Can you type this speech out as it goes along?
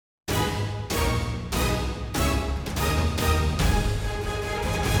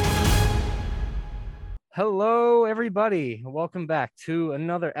Hello, everybody. Welcome back to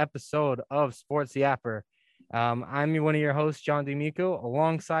another episode of Sports Yapper. One of your hosts, John D'Amico.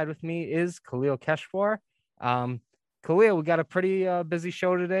 Alongside with me is Khalil Keshwar. Um, Khalil, we got a pretty busy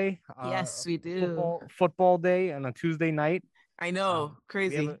show today. Yes, we do. Football day on a Tuesday night. I know,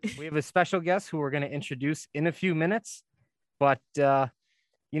 We have crazy. we have a special guest who we're going to introduce in a few minutes. But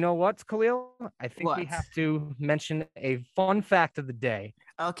you know what, Khalil? I think we What? have to mention a fun fact of the day.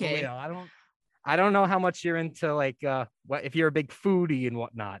 Khalil, Okay. I don't know how much you're into what if you're a big foodie and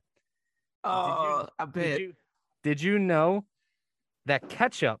whatnot. But did you Oh, a did bit. you did you know that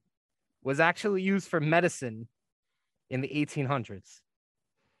ketchup was actually used for medicine in the 1800s?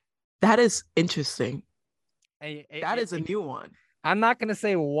 That is interesting. I- I- That is a I- new one. I'm not gonna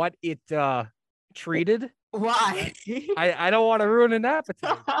say what it treated. Why? I don't want to ruin an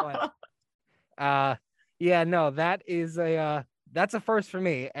appetite, but uh yeah, no, that's a first for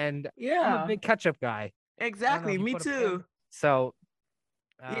me, and I'm a Yeah, big ketchup guy. I don't know exactly. if you Me put a pan. too. So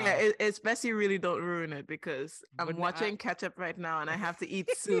Yeah, uh it's best you really don't ruin it because I'm wouldn't I watching catch up right now and I have to eat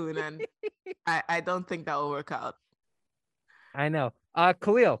soon and I don't think that will work out. I know.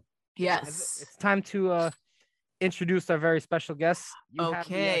 Khalil, Yes. it's time to introduce our very special guest. You have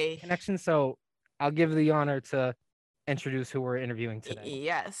the Okay. connection, so I'll give the honor to introduce who we're interviewing today.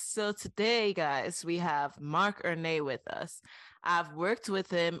 Yes. So today, guys, we have Mark Ernay with us. I've worked with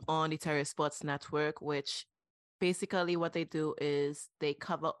him on the Terry Sports Network, which basically what they do is they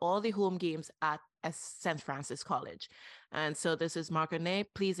cover all the home games at St. Francis College. And so this is Mark Ernay.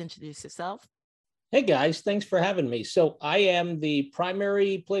 Please introduce yourself. Hey guys, thanks for having me. So I am the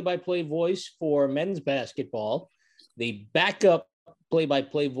primary play-by-play voice for men's basketball, the backup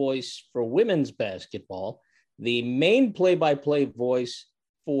play-by-play voice for women's basketball, the main play-by-play voice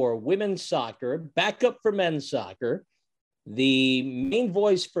for women's soccer, backup for men's soccer, the main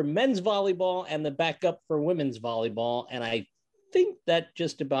voice for men's volleyball, and the backup for women's volleyball. And I think that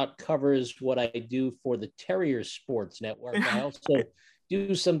just about covers what I do for the Terrier Sports Network. I also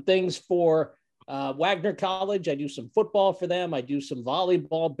do some things for Wagner College. I do some football for them. I do some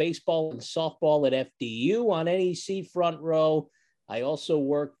volleyball, baseball, and softball at FDU on NEC Front Row. I also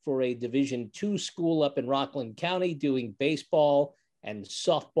work for a Division II school up in Rockland County doing baseball and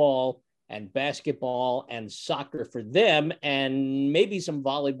softball and basketball and soccer for them, and maybe some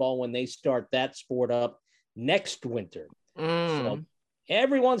volleyball when they start that sport up next winter. So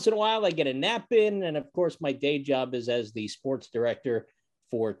every once in a while, I get a nap in. And of course, my day job is as the sports director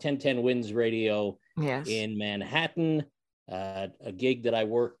for 1010 Wins Radio Yes. in Manhattan, a gig that I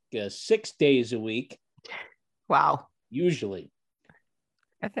work 6 days a week. Wow. Usually.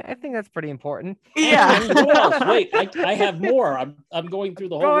 I think that's pretty important. Yeah. And what else? Wait, I have more. I'm going through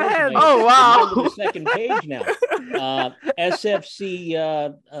the whole Go resume. ahead. Oh, wow. I'm on the second page now. SFC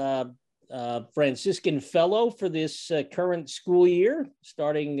Franciscan Fellow for this current school year,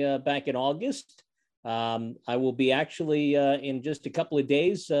 starting back in August. I will be actually in just a couple of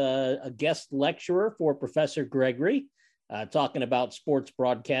days a guest lecturer for Professor Gregory, talking about sports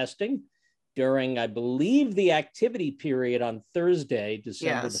broadcasting during, I believe, the activity period on Thursday,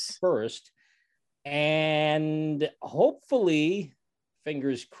 December the 1st. And hopefully,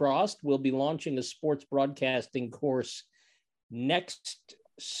 fingers crossed, we'll be launching a sports broadcasting course next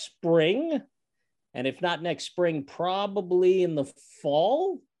spring. And if not next spring, probably in the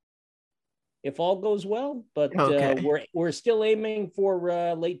fall, if all goes well. But we're still aiming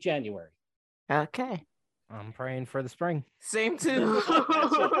for late January. Okay. I'm praying for the spring. Same too.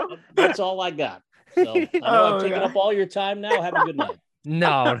 That's all I got. So I know I've taken up all your time now. Have a good night.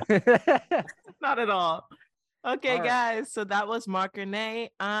 No. Not at all. Okay, All right. guys. So that was Mark Ernay,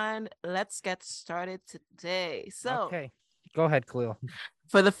 and let's get started today. So Okay. Go ahead, Khalil.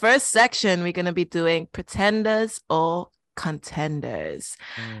 for the first section, we're going to be doing pretenders or contenders.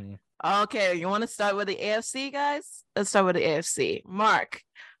 Okay, you want to start with the AFC, guys? Let's start with the AFC. Mark,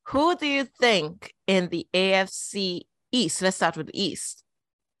 who do you think in the AFC East, let's start with the East,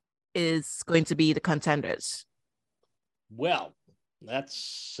 is going to be the contenders? Well,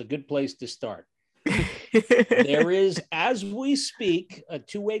 that's a good place to start. There is, as we speak, a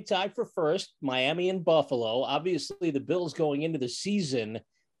two-way tie for first, Miami and Buffalo. Obviously, the Bills going into the season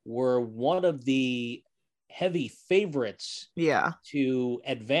were one of the heavy favorites to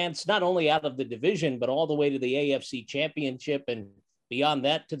advance not only out of the division, but all the way to the AFC Championship and beyond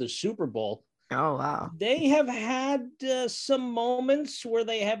that to the Super Bowl. Oh, wow. They have had some moments where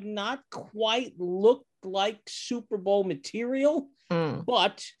they have not quite looked like Super Bowl material,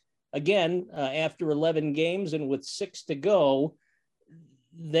 but again, after 11 games and with 6 to go,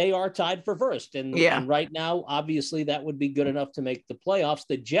 they are tied for first. And right now, obviously, that would be good enough to make the playoffs.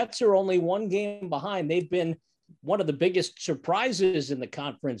 The Jets are only one game behind. They've been one of the biggest surprises in the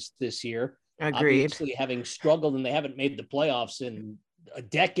conference this year. Agreed. Obviously, having struggled, and they haven't made the playoffs in a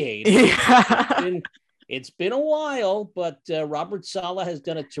decade. Yeah. It's been a while, but Robert Saleh has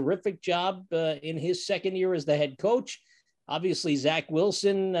done a terrific job in his second year as the head coach. Obviously, Zach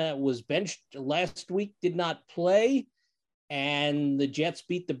Wilson was benched last week, did not play. And the Jets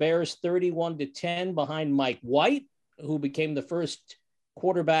beat the Bears 31-10 behind Mike White, who became the first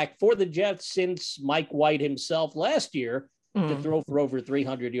quarterback for the Jets since Mike White himself last year to throw for over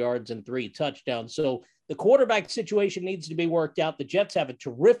 300 yards and 3 touchdowns. So the quarterback situation needs to be worked out. The Jets have a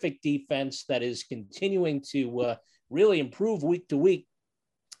terrific defense that is continuing to really improve week to week.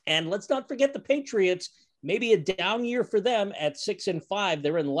 And let's not forget the Patriots, maybe a down year for them at 6-5.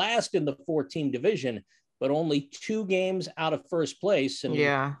 They're in last in the 4-team division, but only 2 games out of first place. And,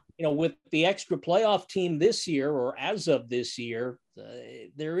 with the extra playoff team this year, or as of this year,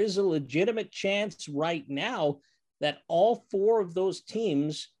 there is a legitimate chance right now that all 4 of those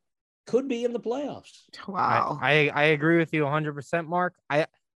teams could be in the playoffs. Wow. I agree with you 100%, Mark. I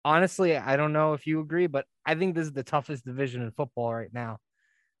honestly don't know if you agree, but I think this is the toughest division in football right now.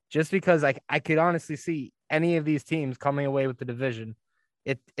 Just because I could honestly see any of these teams coming away with the division.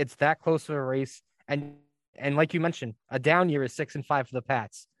 It's that close of a race. And like you mentioned, a down year is 6-5 for the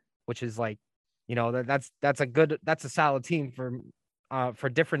Pats, which is like, that's a solid team for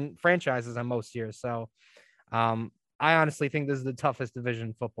different franchises on most years. So I honestly think this is the toughest division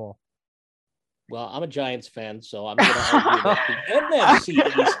in football. Well, I'm a Giants fan, so I'm going to argue that the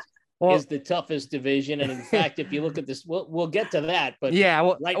NFC East is the toughest division. And in fact, if you look at this, we'll get to that. But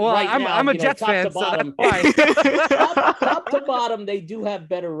I'm a Jets fan, to bottom, top to bottom, they do have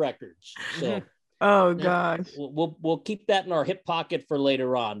better records. So, oh God, we'll keep that in our hip pocket for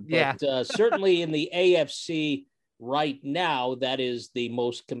later on. But certainly in the AFC right now, that is the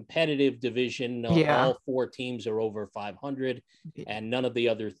most competitive division. All 4 teams are over 500, and none of the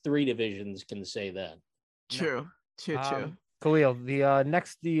other 3 divisions can say that. True. Khalil, the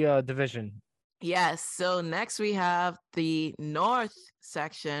next division. Yes. So next we have the North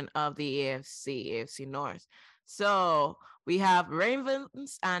section of the AFC North. So we have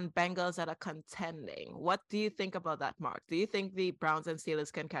Ravens and Bengals that are contending. What do you think about that, Mark? Do you think the Browns and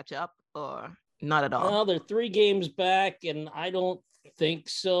Steelers can catch up, or not at all? Well, they're 3 games back, and I don't think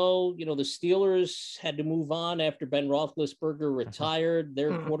so. The Steelers had to move on after Ben Roethlisberger retired.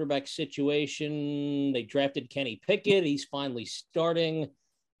 Their quarterback situation, they drafted Kenny Pickett. He's finally starting.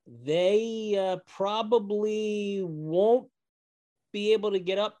 They probably won't be able to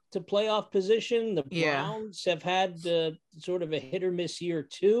get up to playoff position. The Browns have had sort of a hit or miss year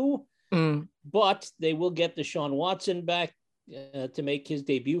too, but they will get Deshaun Watson back to make his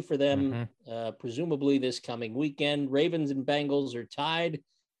debut for them, presumably this coming weekend. Ravens and Bengals are tied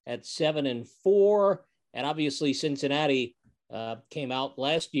at 7-4, and obviously Cincinnati came out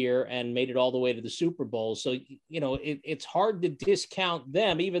last year and made it all the way to the Super Bowl. So it's hard to discount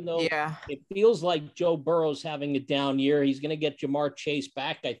them, even though it feels like Joe Burrow's having a down year. He's going to get Jamar Chase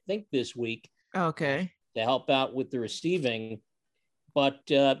back, I think, this week. Okay, to help out with the receiving. But,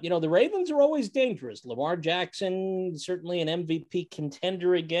 the Ravens are always dangerous. Lamar Jackson, certainly an MVP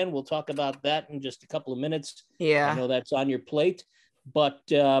contender again. We'll talk about that in just a couple of minutes. Yeah. I know that's on your plate. But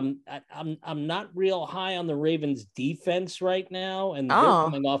I'm not real high on the Ravens defense right now. And they're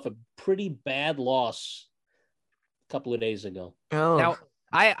coming off a pretty bad loss a couple of days ago. Now,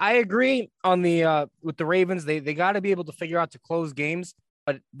 I agree on the with the Ravens. They got to be able to figure out to close games.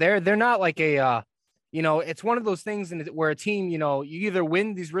 But they're not like a it's one of those things where a team, you either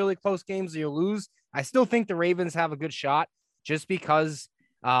win these really close games or you lose. I still think the Ravens have a good shot just because,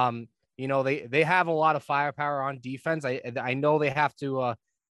 they have a lot of firepower on defense. I know they have to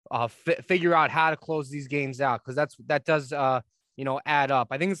figure out how to close these games out because that does add up.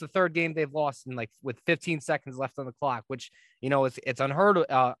 I think it's the 3rd game they've lost in with 15 seconds left on the clock, which it's unheard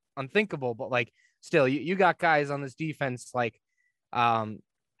of, unthinkable. But still, you got guys on this defense like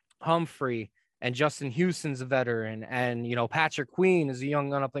Humphrey. And Justin Houston's a veteran, and Patrick Queen is a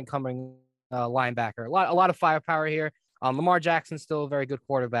young up-and-coming linebacker. A lot of firepower here. Lamar Jackson's still a very good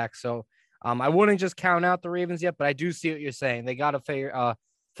quarterback, so I wouldn't just count out the Ravens yet, but I do see what you're saying. They got to figure out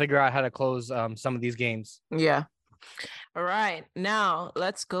how to close some of these games. Yeah. All right, now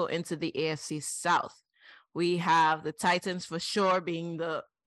let's go into the AFC South. We have the Titans for sure being the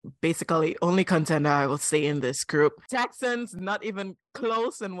basically only contender I will say in this group. Texans not even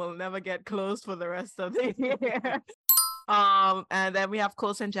close and will never get close for the rest of the year. And then we have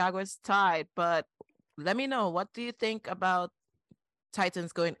Colts and Jaguars tied. But let me know, what do you think about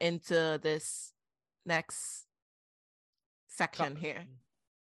Titans going into this next section here?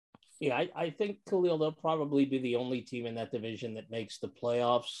 Yeah, I think, Khalil, they'll probably be the only team in that division that makes the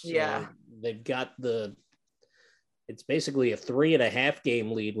playoffs. Yeah. They've got it's basically a 3.5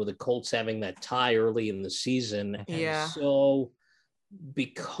 game lead with the Colts having that tie early in the season. Yeah. And so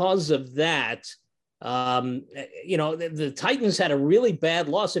because of that, the Titans had a really bad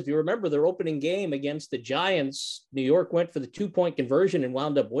loss. If you remember their opening game against the Giants, New York went for the 2-point conversion and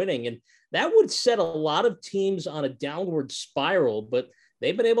wound up winning. And that would set a lot of teams on a downward spiral, but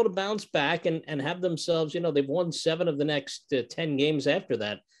they've been able to bounce back and have themselves, they've won 7 of the next 10 games after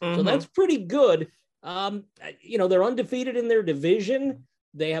that. Mm-hmm. So that's pretty good. They're undefeated in their division.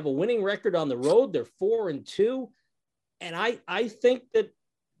 They have a winning record on the road. They're 4-2. And I think that,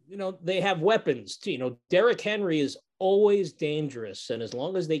 they have weapons. Derrick Henry is always dangerous. And as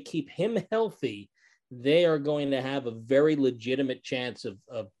long as they keep him healthy, they are going to have a very legitimate chance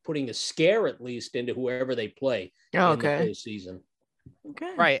of putting a scare, at least, into whoever they play in the postseason.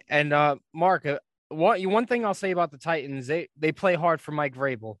 Okay. Right. And Mark, one thing I'll say about the Titans, they play hard for Mike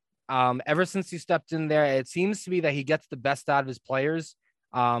Vrabel. Ever since he stepped in there, it seems to be that he gets the best out of his players,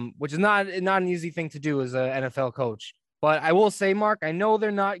 which is not an easy thing to do as an NFL coach. But I will say, Mark, I know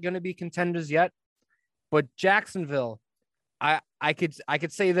they're not going to be contenders yet, but Jacksonville, I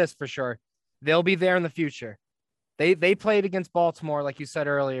could say this for sure. They'll be there in the future. They played against Baltimore, like you said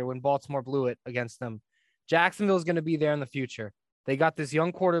earlier, when Baltimore blew it against them. Jacksonville is going to be there in the future. They got this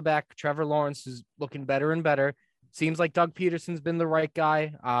young quarterback, Trevor Lawrence, who's looking better and better. Seems like Doug Peterson's been the right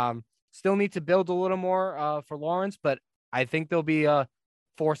guy. Still need to build a little more for Lawrence, but I think they'll be a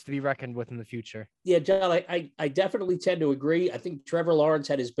force to be reckoned with in the future. Yeah, John, I definitely tend to agree. I think Trevor Lawrence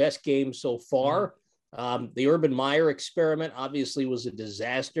had his best game so far. The Urban Meyer experiment obviously was a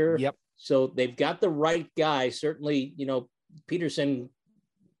disaster. Yep. So they've got the right guy. Certainly, Peterson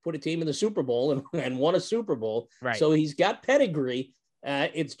put a team in the Super Bowl and won a Super Bowl. Right. So he's got pedigree.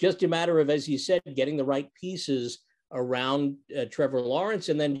 It's just a matter of, as you said, getting the right pieces around Trevor Lawrence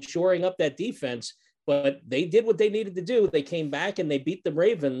and then shoring up that defense. But they did what they needed to do. They came back and they beat the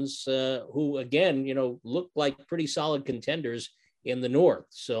Ravens, who, again, looked like pretty solid contenders in the North.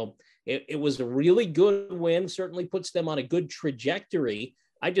 So it was a really good win, certainly puts them on a good trajectory.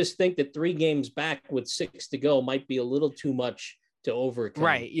 I just think that 3 games back with 6 to go might be a little too much to overcome.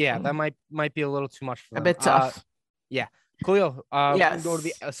 Right. Yeah, that might be a little too much for them. A bit tough. Yeah. Khalil, yes. Go to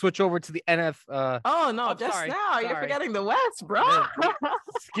the switch over to the NF. Oh no, just sorry, now you're forgetting the West, bro.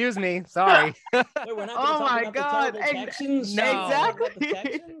 Excuse me, sorry. Wait, we're not oh my God! Texans?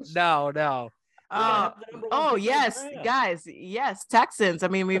 Exactly. No. Oh yes, guys. Yes, Texans. I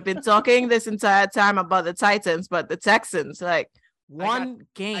mean, we've been talking this entire time about the Titans, but the Texans, one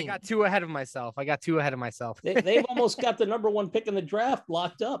game. I got too ahead of myself. They've almost got the number 1 pick in the draft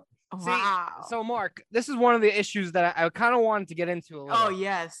locked up. Wow. See, so Mark, this is one of the issues that I kind of wanted to get into a little. Oh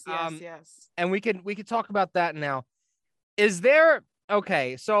yes. And we could talk about that now. Is there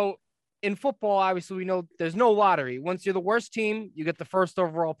so in football, obviously we know there's no lottery. Once you're the worst team, you get the first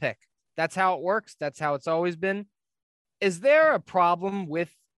overall pick. That's how it works. That's how it's always been. Is there a problem with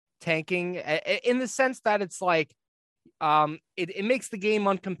tanking in the sense that it's like it makes the game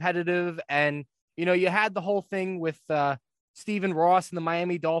uncompetitive, and you had the whole thing with Stephen Ross and the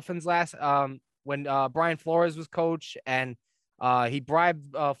Miami Dolphins last when Brian Flores was coach, and he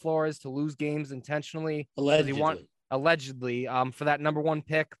bribed Flores to lose games intentionally. Allegedly for that number 1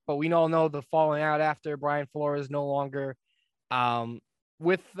 pick. But we all know the falling out after Brian Flores no longer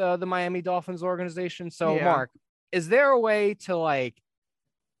with the Miami Dolphins organization. So yeah. Mark, is there a way to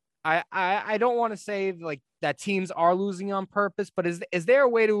I don't want to say that teams are losing on purpose, but is there a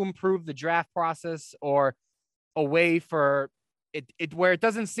way to improve the draft process or a way for it where it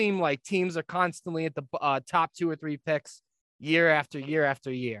doesn't seem like teams are constantly at the top 2 or 3 picks year after year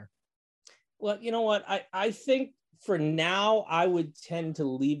after year? Well, you know what? I think for now, I would tend to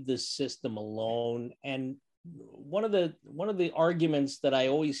leave the system alone. And one of the arguments that I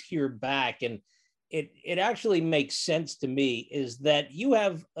always hear back, and it actually makes sense to me, is that you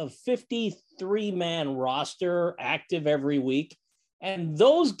have a 53-man roster active every week. And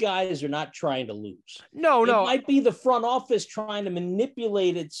those guys are not trying to lose. No. It might be the front office trying to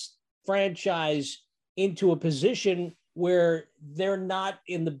manipulate its franchise into a position where they're not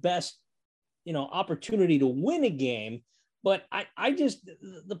in the best, opportunity to win a game. But I just,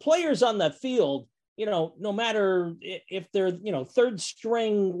 the players on the field, no matter if they're, 3rd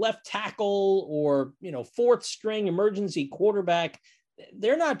string left tackle or, 4th string emergency quarterback,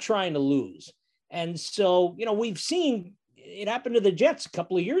 they're not trying to lose. And so, we've seen it happened to the Jets a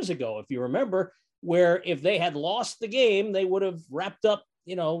couple of years ago. If you remember, where if they had lost the game, they would have wrapped up,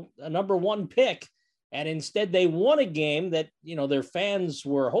 a number one pick. And instead they won a game that, their fans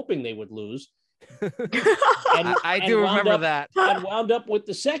were hoping they would lose. I do remember that. And wound up with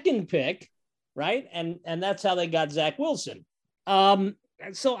the second pick, right? And that's how they got Zach Wilson.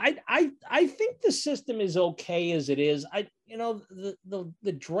 So I think the system is okay as it is.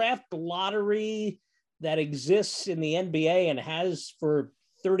 The draft lottery that exists in the NBA and has for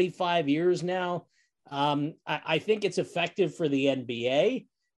 35 years now, I think it's effective for the NBA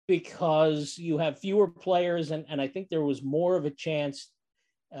because you have fewer players, and I think there was more of a chance.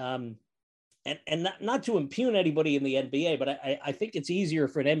 And not to impugn anybody in the NBA, but I think it's easier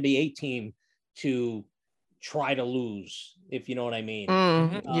for an NBA team to try to lose, if you know what I mean.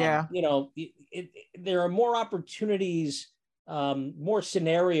 Yeah. There are more opportunities, more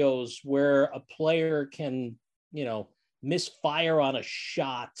scenarios where a player can, misfire on a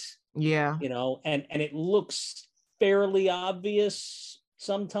shot. Yeah. And it looks fairly obvious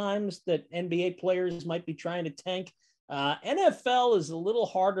sometimes that NBA players might be trying to tank. NFL is a little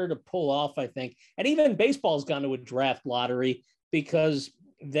harder to pull off, I think. And even baseball's gone to a draft lottery because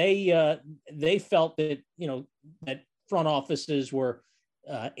they felt that, that front offices were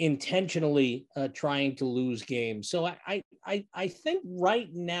intentionally trying to lose games. So I think right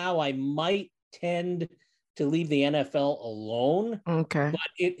now I might tend to leave the NFL alone. Okay. But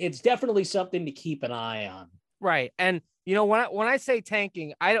it's definitely something to keep an eye on. Right. And, when I say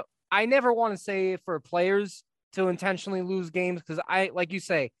tanking, I never want to say for players to intentionally lose games because like you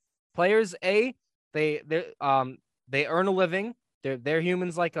say, players, they earn a living. They're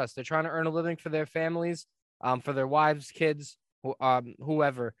humans like us. They're trying to earn a living for their families, for their wives, kids,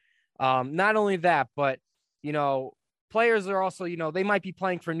 whoever. Not only that, but players are also, they might be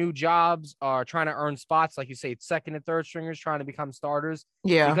playing for new jobs or trying to earn spots, like you say, second and third stringers trying to become starters.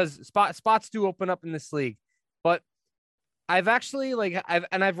 Yeah, because spots do open up in this league. But I've actually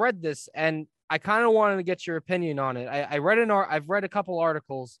I've read this and I kind of wanted to get your opinion on it. I've read a couple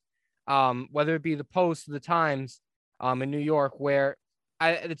articles, whether it be the Post or the Times, in New York, where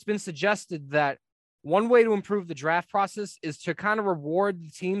it's been suggested that one way to improve the draft process is to kind of reward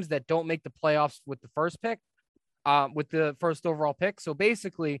the teams that don't make the playoffs with the first pick, with the first overall pick. So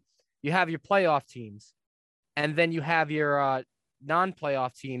basically, you have your playoff teams, and then you have your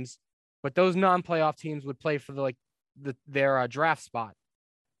non-playoff teams, but those non-playoff teams would play for their draft spot.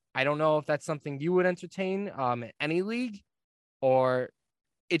 I don't know if that's something you would entertain in any league, or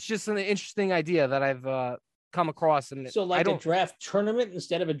it's just an interesting idea that I've come across. And so like a draft tournament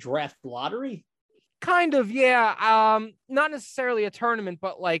instead of a draft lottery? Kind of, yeah. Not necessarily a tournament,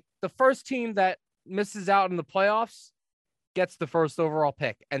 but like the first team that misses out in the playoffs gets the first overall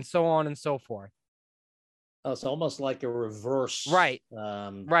pick, and so on and so forth. Oh, it's almost like a reverse. Right.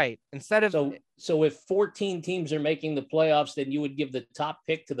 Right. Instead of so if 14 teams are making the playoffs, then you would give the top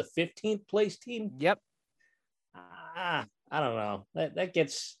pick to the 15th place team? Yep. I don't know. That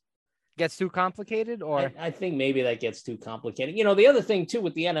gets too complicated, or I think maybe that gets too complicated. The other thing too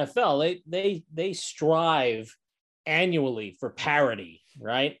with the NFL, they strive annually for parity,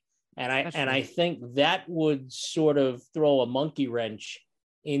 right? And I think that would sort of throw a monkey wrench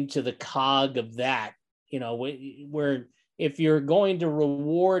into the cog of that. Where if you're going to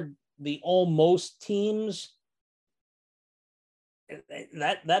reward the almost teams,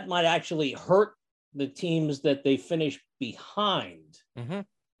 that might actually hurt the teams that they finish behind,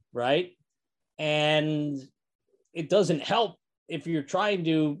 right? And it doesn't help if you're trying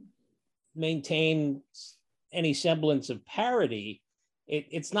to maintain any semblance of parity.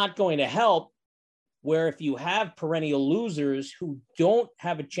 It's not going to help where if you have perennial losers who don't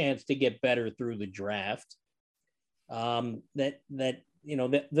have a chance to get better through the draft, that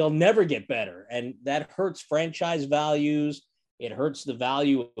they'll never get better. And that hurts franchise values. It hurts the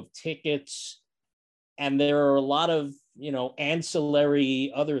value of tickets. And there are a lot of,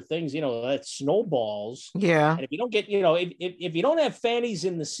 ancillary other things, that snowballs. Yeah. And if you don't get, if you don't have fannies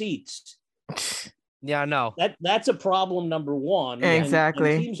in the seats, yeah, no, that's a problem number one.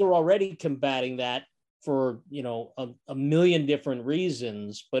 Exactly. And teams are already combating that for a million different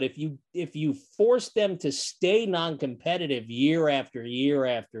reasons. But if you force them to stay non-competitive year after year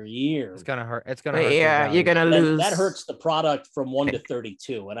after year, it's gonna hurt. It's gonna hurt. Yeah, you're gonna lose. That hurts the product from 1 to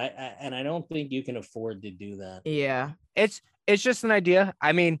 32, and I don't think you can afford to do that. Yeah, it's just an idea.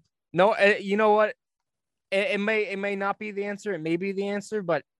 I mean, no, you know what? It may not be the answer. It may be the answer,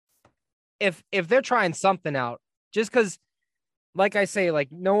 but if they're trying something out, just because. Like I say, like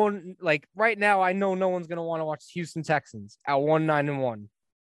no one, like right now, I know no one's gonna want to watch Houston Texans at 1-9-1,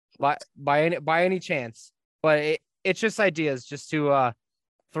 by any chance. But it's just ideas, just to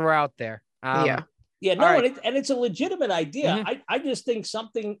throw out there. Yeah. Yeah, no, right. and it's a legitimate idea. Mhm. I just think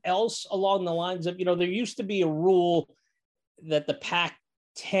something else along the lines of, there used to be a rule that the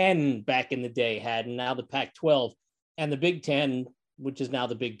Pac-10 back in the day had, and now the Pac-12 and the Big Ten, which is now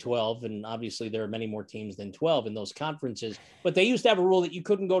the Big 12. And obviously there are many more teams than 12 in those conferences, but they used to have a rule that you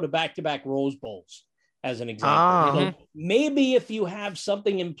couldn't go to back-to-back Rose Bowls, as an example. Oh. Maybe if you have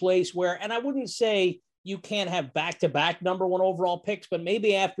something in place where, and I wouldn't say you can't have back-to-back number one overall picks, but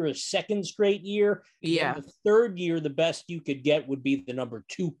maybe after a second straight year, the third year, the best you could get would be the number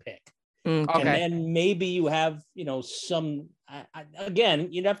 2 pick. Okay. And then maybe you have, some, again,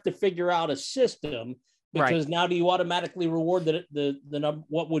 you'd have to figure out a system, because now do you automatically reward the number,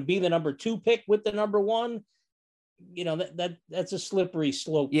 what would be the number 2 pick with the number 1? That's a slippery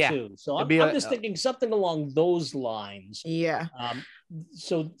slope too. So I'm just thinking something along those lines. Yeah.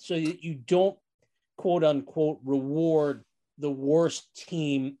 So you don't, quote unquote, reward the worst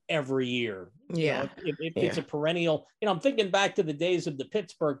team every year. Yeah. If it's a perennial, I'm thinking back to the days of the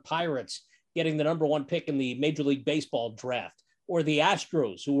Pittsburgh Pirates getting the number 1 pick in the Major League Baseball draft, or the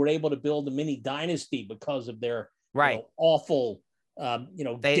Astros, who were able to build a mini dynasty because of their awful,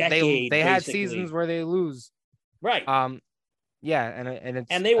 decade. They had seasons where they lose. Right. And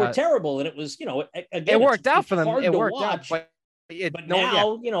they were terrible, and it was, again, it worked out for them. It worked watch, out, but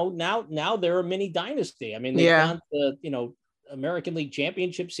now they're a mini dynasty. I mean, they've gone to, American League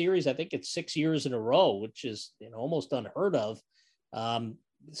Championship Series. I think it's 6 years in a row, which is, almost unheard of.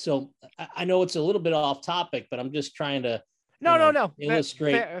 So I know it's a little bit off topic, but I'm just trying to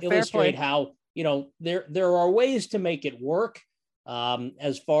illustrate how, there are ways to make it work,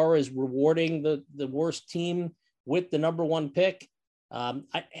 as far as rewarding the worst team with the number 1 pick.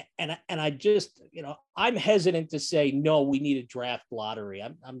 I just, I'm hesitant to say, no, we need a draft lottery.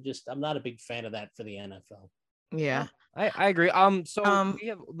 I'm not a big fan of that for the NFL. Yeah, I agree.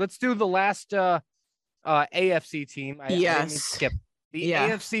 Let's do the last AFC team. I didn't skip the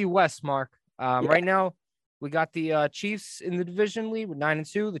AFC West, Mark. Right now we got the Chiefs in the division lead with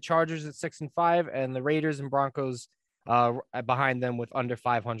 9-2, the Chargers at 6-5, and the Raiders and Broncos behind them with under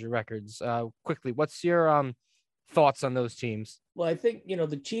 500 records. Quickly, what's your thoughts on those teams? Well, I think,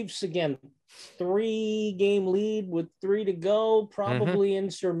 the Chiefs, again, 3-game lead with 3 to go, probably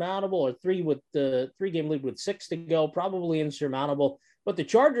insurmountable, or 3-game lead with 6 to go, probably insurmountable. But the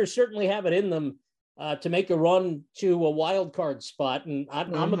Chargers certainly have it in them to make a run to a wild card spot. And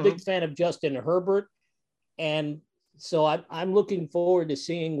I'm a big fan of Justin Herbert. And so I'm looking forward to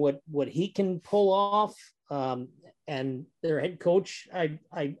seeing what he can pull off. And their head coach, I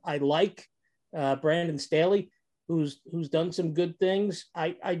like Brandon Staley, who's done some good things.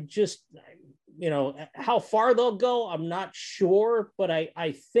 I just, how far they'll go, I'm not sure, but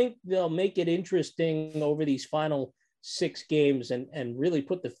I think they'll make it interesting over these final 6 games and really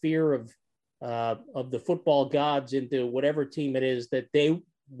put the fear of the football gods into whatever team it is that they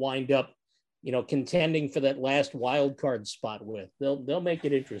wind up, contending for that last wild card spot with. They'll make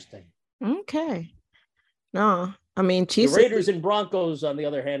it interesting. Okay. No, I mean, Chiefs. The Raiders and Broncos, on the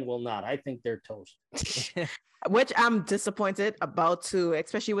other hand, will not. I think they're toast. Which I'm disappointed about too,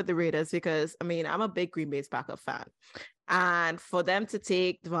 especially with the Raiders, because I'm a big Green Bay's backup fan. And for them to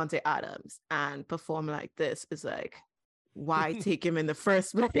take Devontae Adams and perform like this is like, why take him in the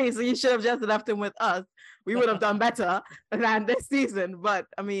first place? You should have just left him with us. We would have done better than this season. But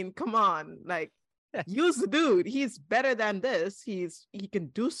come on, use the dude. He's better than this. He can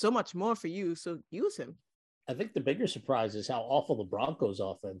do so much more for you. So use him. I think the bigger surprise is how awful the Broncos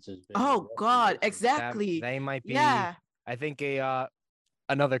offense has been. Oh God, exactly. They might be. Yeah. I think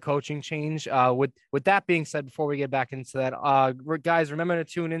another coaching change. With that being said, before we get back into that, guys, remember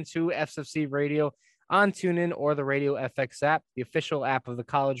to tune into FFC Radio on TuneIn or the Radio FX app, the official app of the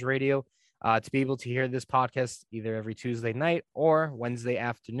college radio, to be able to hear this podcast either every Tuesday night or Wednesday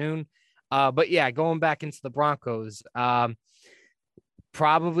afternoon. But yeah, going back into the Broncos,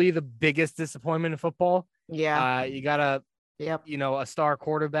 probably the biggest disappointment in football. Yeah. You got a star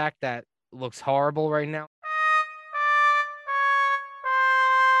quarterback that looks horrible right now.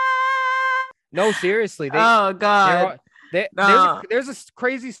 No, seriously. Oh God. There's a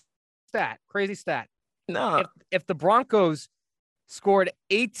crazy stat. No. If the Broncos scored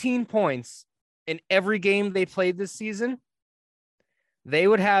 18 points in every game they played this season, they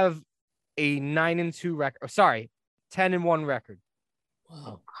would have a 9-2 record. Sorry, 10-1 record.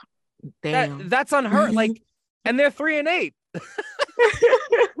 Wow. Damn. That's unheard. And they're 3-8.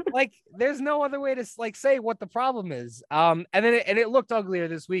 There's no other way to say what the problem is. And it looked uglier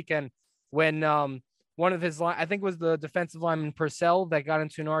this weekend when one of his I think it was the defensive lineman Purcell that got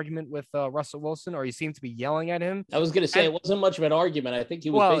into an argument with Russell Wilson, or he seemed to be yelling at him. I was going to say it wasn't much of an argument. I think he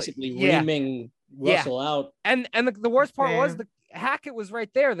was basically reaming Russell out. And the worst part was Man. the Hackett was right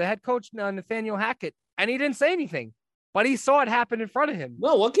there, the head coach, Nathaniel Hackett, and he didn't say anything, but he saw it happen in front of him.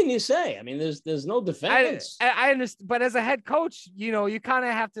 Well, what can you say? I mean, there's no defense. I understand, but as a head coach, you kind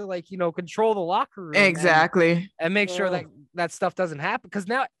of have to control the locker room Exactly. and make sure that stuff doesn't happen, because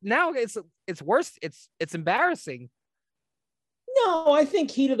now it's worse. It's embarrassing. No, I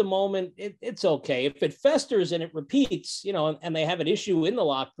think heat of the moment, it's okay. If it festers and it repeats, and they have an issue in the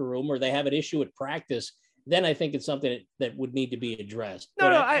locker room or they have an issue at practice, then I think it's something that would need to be addressed.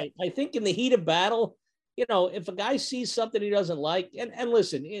 I think in the heat of battle, if a guy sees something he doesn't like, and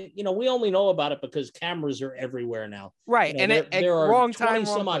listen, we only know about it because cameras are everywhere now. Right. There are wrong 20 time,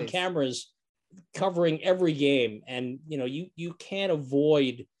 some odd cameras covering every game. And, you can't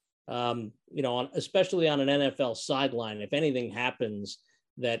avoid, especially on an NFL sideline, if anything happens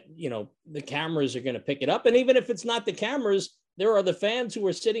that, the cameras are going to pick it up. And even if it's not the cameras, there are the fans who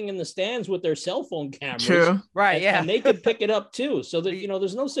are sitting in the stands with their cell phone cameras. True. Right. And they could pick it up too. So that,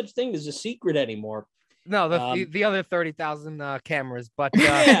 there's no such thing as a secret anymore. No, the other 30,000 cameras, but but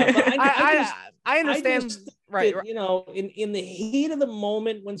I understand. Right. In the heat of the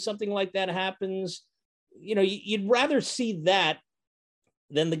moment when something like that happens, you'd rather see that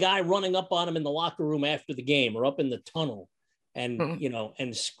than the guy running up on him in the locker room after the game or up in the tunnel and,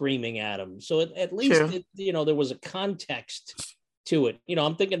 and screaming at him. So at least, there was a context to it.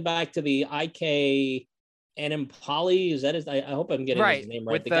 I'm thinking back to the IK Enimpoli. Is that his? I hope I'm getting his name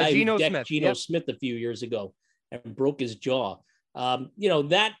right. With the guy Geno who decked Smith. Geno Smith a few years ago and broke his jaw.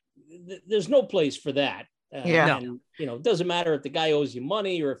 There's no place for that. And, it doesn't matter if the guy owes you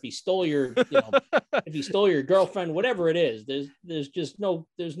money or if he stole your, if he stole your girlfriend, whatever it is, there's just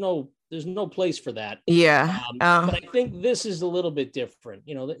there's no place for that. Yeah. But I think this is a little bit different.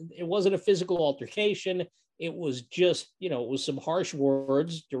 It wasn't a physical altercation. It was just, it was some harsh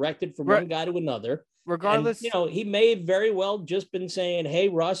words directed from one guy to another. Regardless, and, he may very well just been saying, "Hey,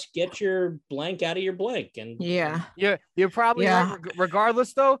 Russ, get your blank out of your blank." And you're probably right.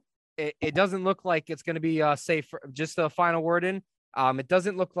 Regardless, though, it doesn't look like it's going to be safe. Just a final word in. It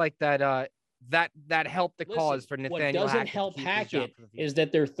doesn't look like that. That helped the cause for Nathaniel. What doesn't help Hackett is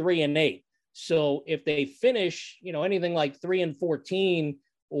that they're 3-8. So if they finish, anything like 3-14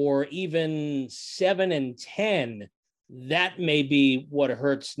 or even 7-10. That may be what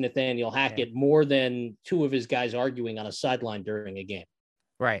hurts Nathaniel Hackett more than two of his guys arguing on a sideline during a game.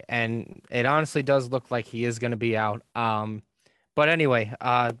 Right. And it honestly does look like he is going to be out. But anyway,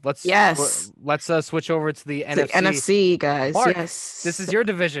 let's switch over to the NFC. NFC, guys. Mark, yes. This is your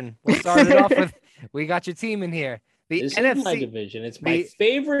division. We'll start it off with, we got your team in here. This is my division. It's my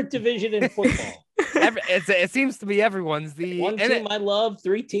favorite division in football. It seems to be everyone's. One team I love,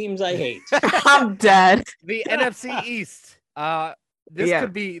 3 teams I hate. I'm dead. The NFC East. This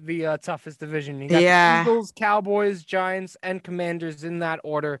could be the toughest division. You got the Eagles, Cowboys, Giants, and Commanders in that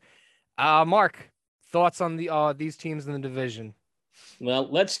order. Mark, thoughts on these teams in the division? Well,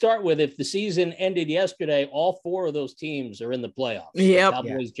 let's start with, if the season ended yesterday, all 4 of those teams are in the playoffs. Yep.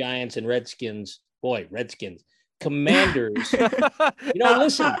 Cowboys, Giants, and Redskins. Boy, Redskins. Commanders.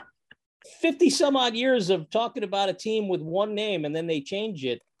 Listen, 50 some odd years of talking about a team with one name and then they change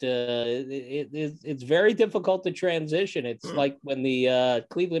it. It's very difficult to transition. It's like when the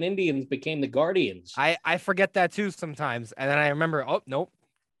Cleveland Indians became the Guardians. I forget that too sometimes. And then I remember, oh, nope.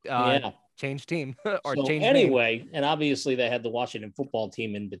 Change team or so change anyway, name. And obviously they had the Washington football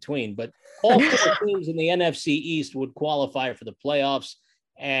team in between, but all 4 teams in the NFC East would qualify for the playoffs.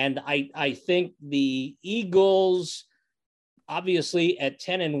 And I think the Eagles, obviously at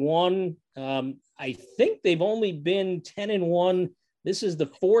 10-1, I think they've only been 10-1. This is the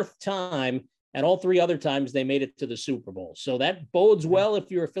 4th time, and all 3 other times they made it to the Super Bowl. So that bodes well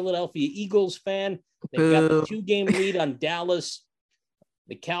if you're a Philadelphia Eagles fan. They've got the 2-game lead on Dallas.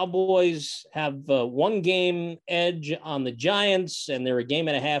 The Cowboys have 1-game edge on the Giants, and they're a game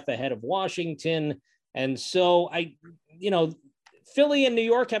and a half ahead of Washington. And so Philly and New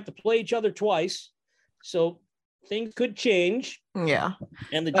York have to play each other twice. So things could change. Yeah.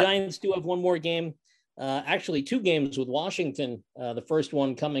 And the Giants do have 1 more game. Actually 2 games with Washington, the first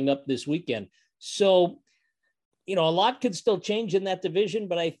one coming up this weekend. So, a lot could still change in that division,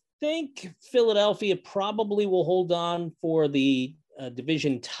 but I think Philadelphia probably will hold on for the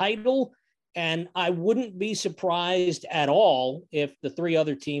division title. And I wouldn't be surprised at all if the 3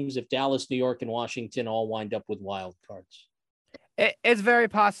 other teams, if Dallas, New York, and Washington all wind up with wild cards. It's very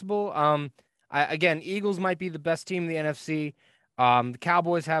possible. Again, Eagles might be the best team in the NFC. The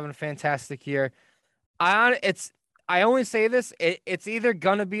Cowboys having a fantastic year. I only say this, it's either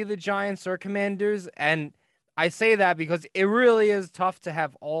gonna be the Giants or Commanders, and I say that because it really is tough to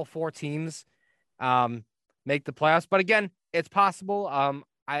have all 4 teams make the playoffs. But again, it's possible.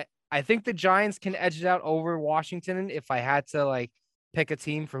 I think the Giants can edge it out over Washington if I had to like pick a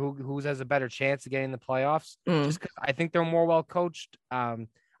team for who has a better chance of getting the playoffs. Just because I think they're more well coached. I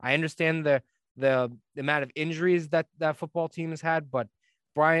understand the amount of injuries that football team has had, but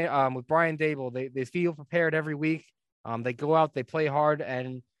with Brian Daboll, they feel prepared every week. They go out, they play hard,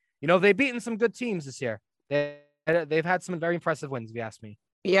 and they've beaten some good teams this year. They've had some very impressive wins, if you ask me.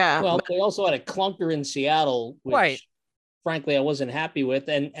 Yeah. Well, they also had a clunker in Seattle, which right. frankly I wasn't happy with,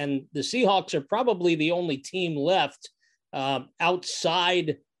 and the Seahawks are probably the only team left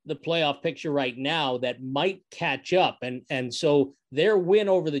outside the playoff picture right now that might catch up, and so their win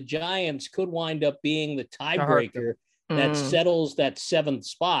over the Giants could wind up being the tiebreaker that settles that 7th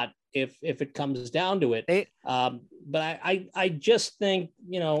spot if it comes down to it. But I just think,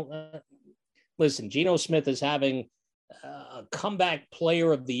 listen, Geno Smith is having a comeback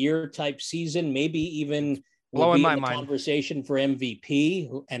player of the year type season, maybe even blowing my mind. Conversation for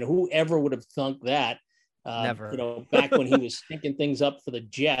MVP, and whoever would have thunk that? Never. Back when he was stinking things up for the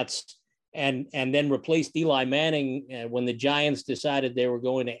Jets, and then replaced Eli Manning when the Giants decided they were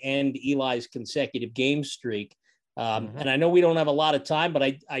going to end Eli's consecutive game streak. And I know we don't have a lot of time,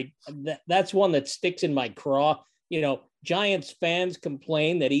 but that's one that sticks in my craw. Giants fans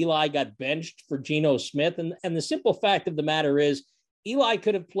complain that Eli got benched for Geno Smith. And the simple fact of the matter is Eli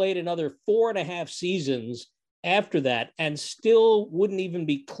could have played another 4.5 seasons after that and still wouldn't even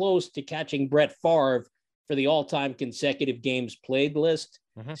be close to catching Brett Favre for the all-time consecutive games played list.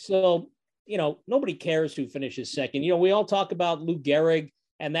 So, nobody cares who finishes second. We all talk about Lou Gehrig,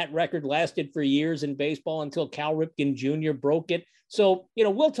 and that record lasted for years in baseball until Cal Ripken Jr. broke it. So,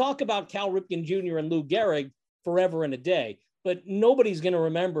 we'll talk about Cal Ripken Jr. and Lou Gehrig forever and a day, but nobody's going to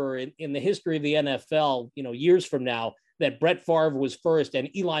remember in the history of the NFL, years from now, that Brett Favre was first and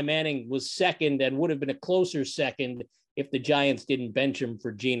Eli Manning was second and would have been a closer second if the Giants didn't bench him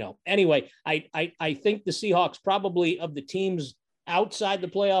for Geno. Anyway, I think the Seahawks, probably of the teams outside the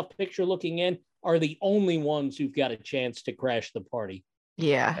playoff picture looking in, are the only ones who've got a chance to crash the party.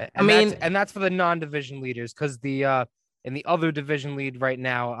 Yeah. And that's for the non-division leaders, because in the other division lead right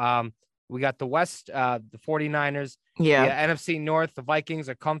now, we got the West, the 49ers, the NFC North, the Vikings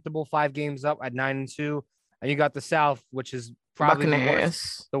are comfortable 5 games up at 9-2. And you got the South, which is probably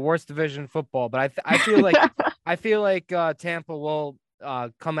the worst division in football. But I feel like Tampa will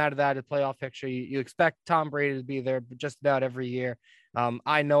come out of that playoff picture. You expect Tom Brady to be there just about every year.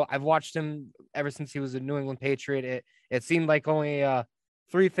 I know I've watched him ever since he was a New England Patriot. It seemed like only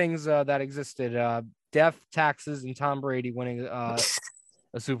 3 things that existed: death, taxes, and Tom Brady winning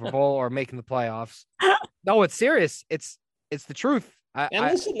a Super Bowl or making the playoffs. No, it's serious. It's the truth.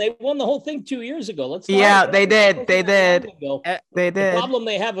 Listen, they won the whole thing 2 years ago. They did. The problem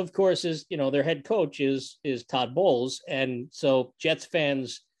they have, of course, is their head coach is Todd Bowles, and so Jets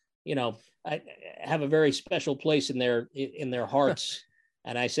fans, have a very special place in their hearts.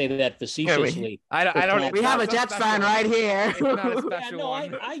 And I say that facetiously. I don't. We have a Jets fan right here. It's not a special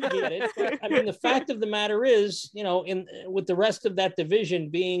one. I get it. But, the fact of the matter is, with the rest of that division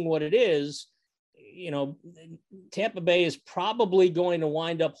being what it is, Tampa Bay is probably going to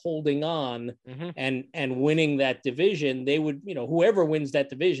wind up holding on and winning that division. They would, whoever wins that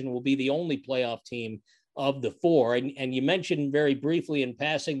division will be the only playoff team of the 4. And you mentioned very briefly in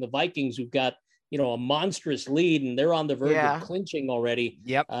passing the Vikings, who've got a monstrous lead, and they're on the verge of clinching already.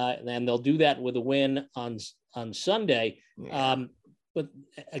 Yep. And they'll do that with a win on Sunday, but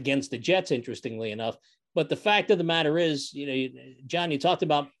against the Jets, interestingly enough. But the fact of the matter is, John, you talked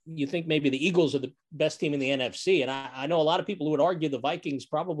about, you think maybe the Eagles are the best team in the NFC. And I know a lot of people who would argue the Vikings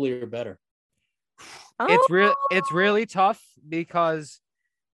probably are better. It's really tough because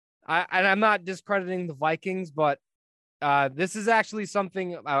I'm not discrediting the Vikings, but this is actually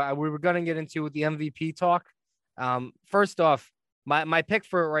something we were going to get into with the MVP talk. First off, my pick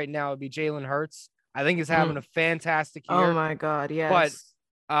for it right now would be Jalen Hurts. I think he's having a fantastic year. Oh my God, yes.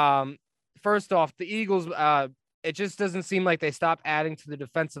 But first off, the Eagles, it just doesn't seem like they stop adding to the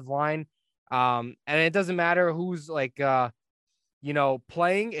defensive line. And it doesn't matter who's playing.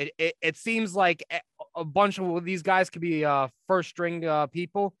 It seems like a bunch of these guys could be first string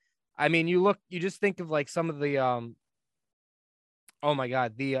people. I mean, you just think of like some of the oh my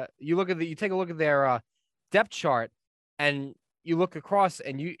God, you take a look at their depth chart, and you look across,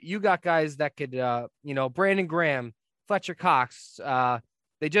 and you got guys that could Brandon Graham, Fletcher Cox,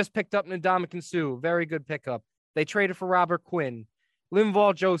 they just picked up Ndamukong Suh, very good pickup. They traded for Robert Quinn,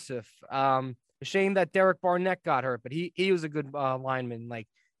 Linval Joseph. A shame that Derek Barnett got hurt, but he was a good lineman.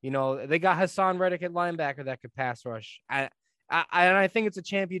 They got Hassan Reddick at linebacker that could pass rush. And I think it's a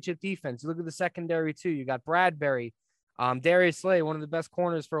championship defense. You look at the secondary too. You got Bradbury, Darius Slay, one of the best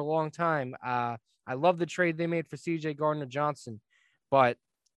corners for a long time. I love the trade they made for CJ Gardner-Johnson, but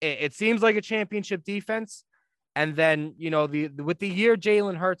it seems like a championship defense. And then, with the year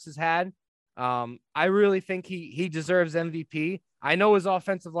Jalen Hurts has had, I really think he deserves MVP. I know his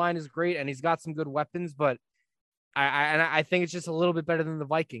offensive line is great and he's got some good weapons, but I think it's just a little bit better than the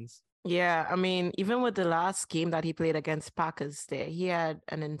Vikings. Yeah, I mean, even with the last game that he played against Packers there, he had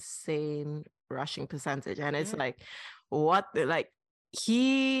an insane rushing percentage. And it's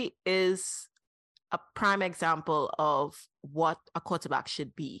he is a prime example of what a quarterback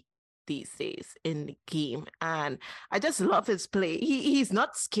should be these days in the game. And I just love his play. He's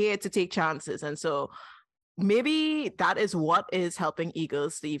not scared to take chances. And so maybe that is what is helping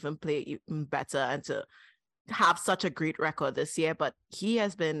Eagles to even play even better and to have such a great record this year. But he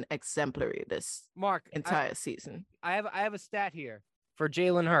has been exemplary this entire season. I have a stat here for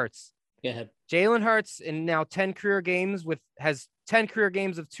Jalen Hurts. Go ahead. Jalen Hurts in now 10 career games has 10 career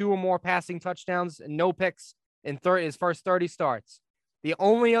games of 2 or more passing touchdowns and no picks in his first 30 starts. The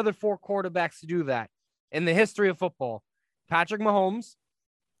only other 4 quarterbacks to do that in the history of football: Patrick Mahomes,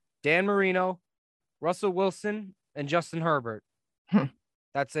 Dan Marino, Russell Wilson, and Justin Herbert.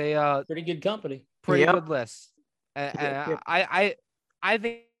 That's a pretty good company. Pretty good list. And I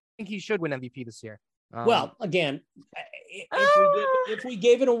think he should win MVP this year. Well, again, if we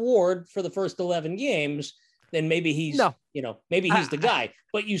gave an award for the first 11 games, then maybe he's he's the guy.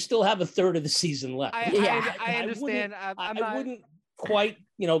 But you still have a third of the season left. I understand. I wouldn't quite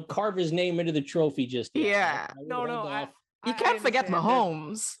carve his name into the trophy just yet. Yeah. You can't forget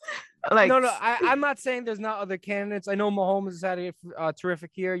Mahomes. I'm not saying there's not other candidates. I know Mahomes has had a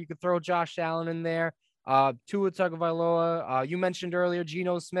terrific year. You could throw Josh Allen in there. Tua Tagovailoa. You mentioned earlier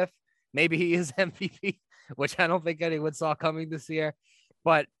Geno Smith. Maybe he is MVP, which I don't think anyone saw coming this year.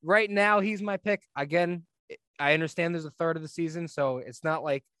 But right now, he's my pick. Again, I understand there's a third of the season, so it's not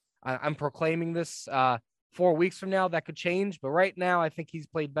like I'm proclaiming this 4 weeks from now. That could change. But right now, I think he's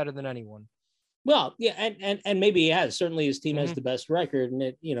played better than anyone. Well, yeah, and maybe he has. Certainly his team has the best record,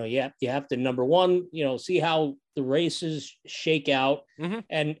 and you have to, number one, see how the races shake out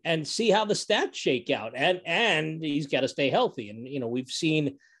and see how the stats shake out. And he's got to stay healthy. And we've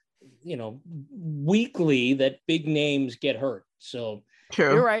seen weekly that big names get hurt. So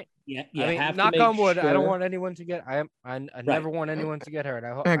true. You're right. Yeah, I mean, knock on wood. Sure. I don't want anyone to get. I never want anyone to get hurt.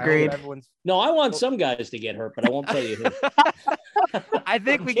 Agreed. I everyone's. No, I want some guys to get hurt, but I won't tell you who. I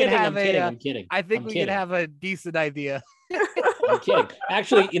think we could have I'm kidding. I think we could have a decent idea. I'm kidding.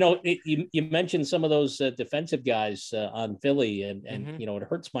 Actually, you mentioned some of those defensive guys on Philly, and it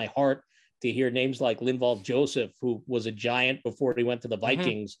hurts my heart to hear names like Linval Joseph, who was a Giant before he went to the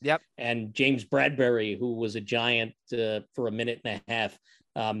Vikings. Yep. And James Bradbury, who was a Giant for a minute and a half.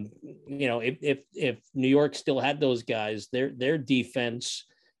 If New York still had those guys, their defense,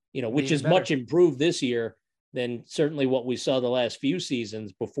 which is much improved this year than certainly what we saw the last few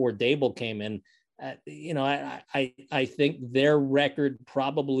seasons before Dable came in. I think their record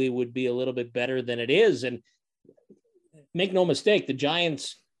probably would be a little bit better than it is. And make no mistake, the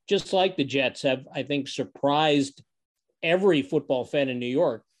Giants, just like the Jets, have, I think, surprised every football fan in New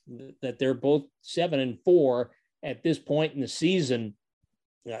York that they're both 7-4 at this point in the season.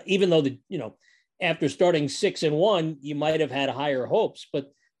 Even though after starting 6-1, you might have had higher hopes.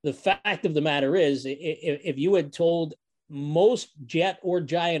 But the fact of the matter is, if you had told most Jet or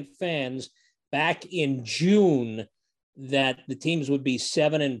Giant fans back in June that the teams would be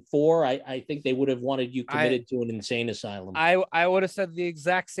 7-4, I think they would have wanted you committed to an insane asylum. I would have said the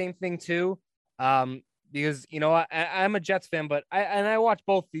exact same thing too, because I'm a Jets fan, but I watch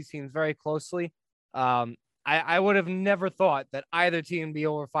both these teams very closely. I would have never thought that either team would be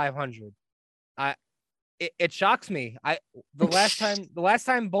over 500. It shocks me. The last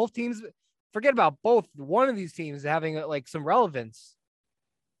time both teams, forget about both, one of these teams having some relevance.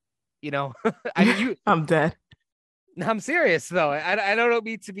 I'm dead. I'm serious though. I don't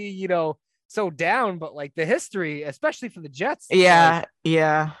mean to be, so down, but the history, especially for the Jets. Yeah.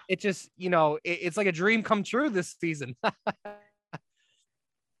 It just, it's like a dream come true this season.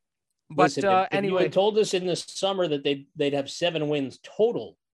 But listen, if you had told us in the summer that they'd have 7 wins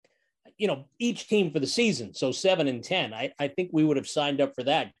total, each team for the season, so 7-10, I think we would have signed up for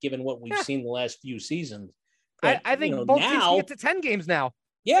that, given what we've seen the last few seasons. But, I think both teams can get to 10 games now.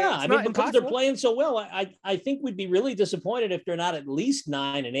 Yeah, because they're playing so well, I think we'd be really disappointed if they're not at least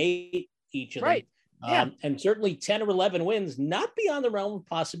 9-8 each of them. Right. And certainly 10 or 11 wins, not beyond the realm of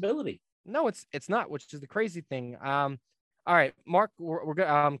possibility. No, it's not, which is the crazy thing. All right, Mark, we're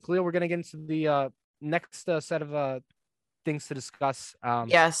Khalil, we're going to get into the next set of things to discuss.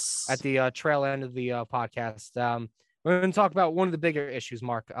 Yes. At the trail end of the podcast. We're going to talk about one of the bigger issues,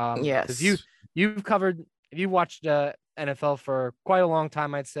 Mark. Because Yes. you've watched NFL for quite a long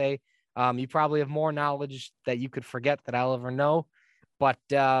time, I'd say. You probably have more knowledge that you could forget that I'll ever know. But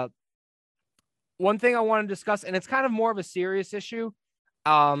one thing I want to discuss, and it's kind of more of a serious issue,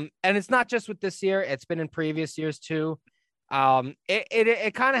 and it's not just with this year; it's been in previous years too.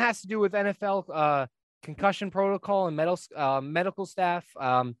 It kind of has to do with NFL concussion protocol and medical staff.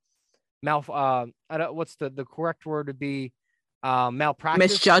 What's the correct word would be? Malpractice,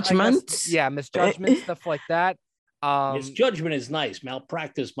 Misjudgment. Yeah, misjudgment, stuff like that. Misjudgment is nice.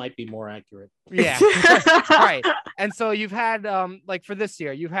 Malpractice might be more accurate. Yeah, right. And so you've had like for this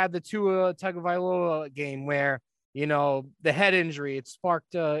year, you've had the Tua Tagovailoa game where the head injury, it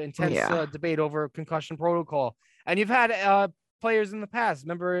sparked intense debate over concussion protocol, and you've had players in the past.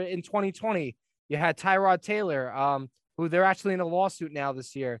 Remember in 2020, you had Tyrod Taylor, who they're actually in a lawsuit now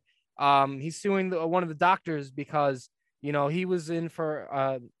this year. He's suing one of the doctors because he was in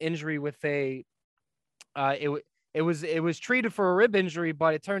for injury with it was treated for a rib injury,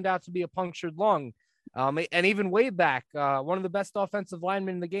 but it turned out to be a punctured lung. And even way back, one of the best offensive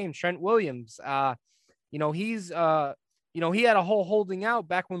linemen in the game, Trent Williams, he's he had a whole holding out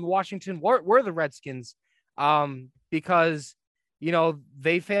back when Washington were the Redskins, because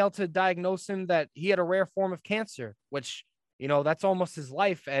they failed to diagnose him that he had a rare form of cancer, which that's almost his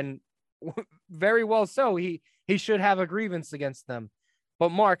life, and very well so. He should have a grievance against them.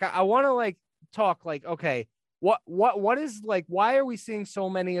 But Mark, I want to talk okay. What is why are we seeing so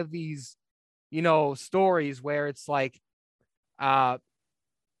many of these, stories where it's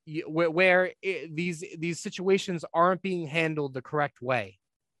these situations aren't being handled the correct way?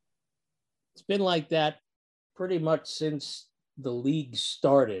 It's been like that pretty much since the league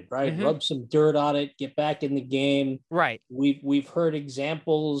started, right? Mm-hmm. Rub some dirt on it, get back in the game. Right. We've heard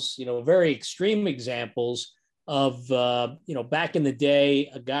examples, very extreme examples of, back in the day,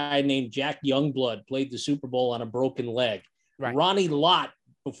 a guy named Jack Youngblood played the Super Bowl on a broken leg. Right. Ronnie Lott,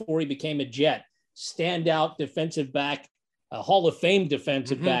 before he became a Jet, standout defensive back, a Hall of Fame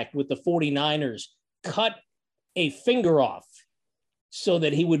defensive back with the 49ers, cut a finger off so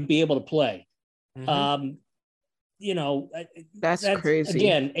that he would be able to play. That's crazy.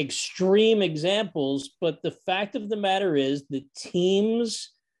 Again, extreme examples, but the fact of the matter is the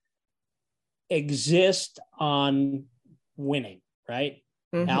teams exist on winning, right?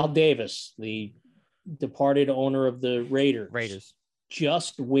 Al Davis, the departed owner of the Raiders.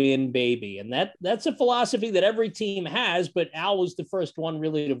 Just win, baby. And that's a philosophy that every team has, but Al was the first one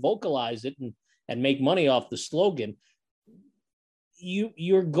really to vocalize it and make money off the slogan.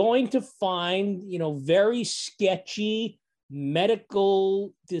 You're going to find, very sketchy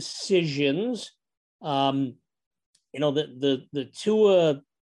medical decisions. The Tua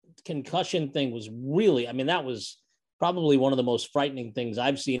concussion thing was really, that was probably one of the most frightening things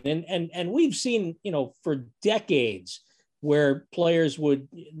I've seen. And we've seen, for decades where players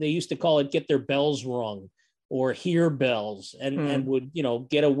they used to call it get their bells rung or hear bells and would,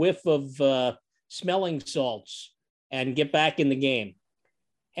 get a whiff of smelling salts and get back in the game.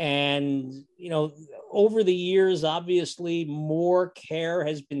 And, over the years, obviously more care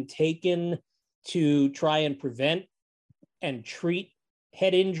has been taken to try and prevent and treat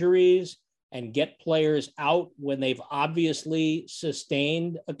head injuries and get players out when they've obviously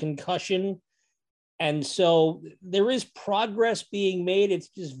sustained a concussion. And so there is progress being made. It's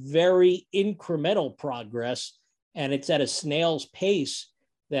just very incremental progress, and it's at a snail's pace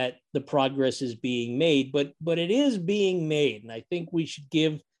that the progress is being made, but it is being made. And I think we should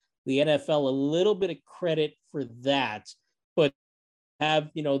give the NFL a little bit of credit for that, but have,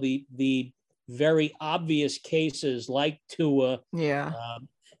 the very obvious cases like Tua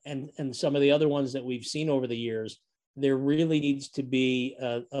and some of the other ones that we've seen over the years. There really needs to be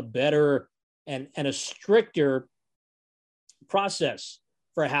a better and a stricter process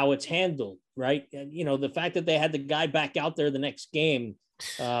for how it's handled, right? And, the fact that they had the guy back out there the next game,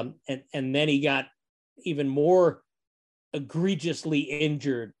 and then he got even more egregiously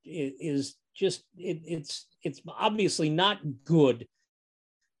injured is just, it's obviously not good.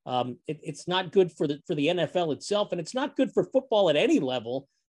 It's not good for the NFL itself, and it's not good for football at any level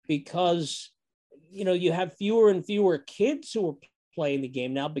because, you have fewer and fewer kids who are playing the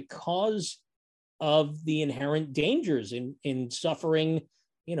game now because of the inherent dangers in suffering,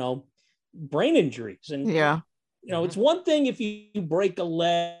 brain injuries. And, it's one thing if you break a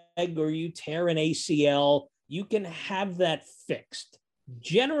leg or you tear an ACL, you can have that fixed.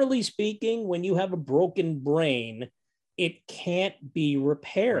 Generally speaking, when you have a broken brain, it can't be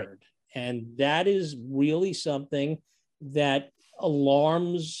repaired. And that is really something that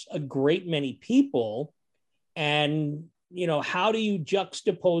alarms a great many people. And, how do you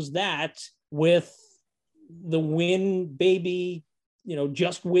juxtapose that with the win baby,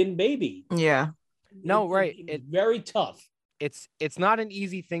 just win baby? Yeah. No, right. It's very tough. It's not an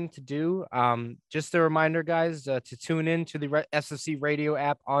easy thing to do. Just a reminder, guys, to tune in to the SFC radio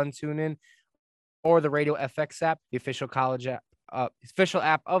app on TuneIn or the Radio FX app, the official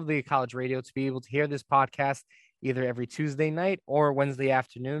app of the college radio, to be able to hear this podcast either every Tuesday night or Wednesday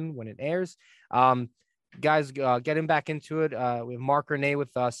afternoon when it airs. Guys, getting back into it, we have Mark Renee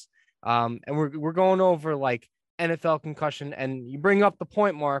with us, and we're going over like NFL concussion, and you bring up the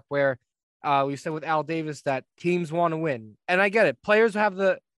point, Mark, where we said with Al Davis that teams want to win, and I get it. Players have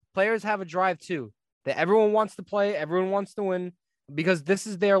a drive too. That everyone wants to play, everyone wants to win, because this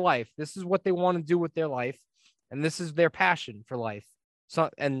is their life. This is what they want to do with their life, and this is their passion for life. So,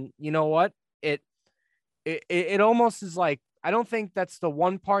 and you know what? It almost is like, I don't think that's the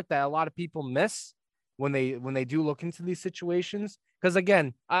one part that a lot of people miss when they do look into these situations. Because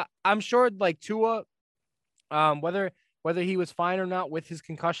again, I'm sure like Tua, whether he was fine or not with his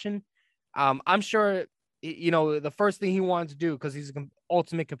concussion, I'm sure, the first thing he wanted to do, because he's an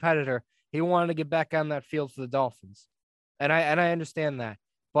ultimate competitor, he wanted to get back on that field for the Dolphins. And I understand that.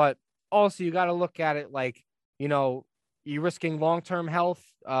 But also you got to look at it like, you're risking long-term health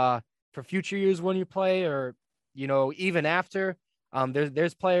for future years when you play, or, even after.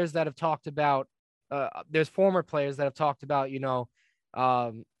 There's players that have talked about, there's former players that have talked about,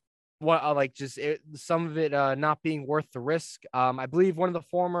 some of it not being worth the risk. I believe one of the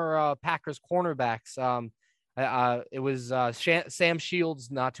former Packers cornerbacks, it was Sam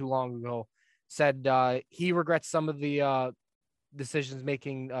Shields not too long ago, said he regrets some of the decisions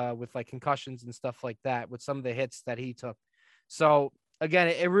making with like concussions and stuff like that, with some of the hits that he took. So again,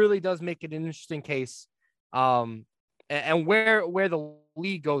 it really does make it an interesting case, and where the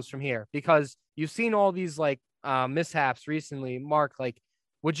league goes from here, because you've seen all these like mishaps recently, Mark. Like,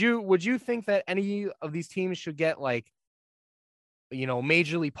 would you think that any of these teams should get like,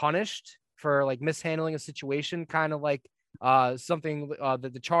 majorly punished for like mishandling a situation, kind of like something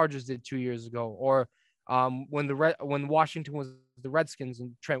that the Chargers did 2 years ago, or when Washington was the Redskins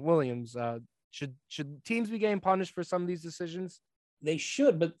and Trent Williams? Should teams be getting punished for some of these decisions? They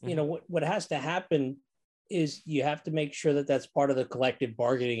should, but what has to happen is you have to make sure that that's part of the collective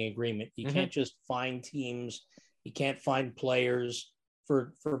bargaining agreement. You can't just fine teams, you can't fine players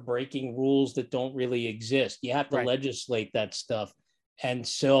for breaking rules that don't really exist. You have to legislate that stuff. And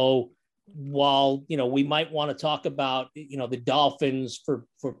so while, we might want to talk about, the Dolphins for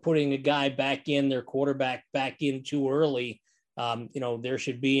putting a guy back in, their quarterback back in too early, there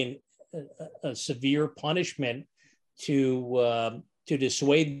should be a severe punishment to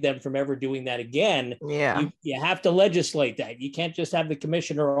dissuade them from ever doing that again. Yeah. You have to legislate that. You can't just have the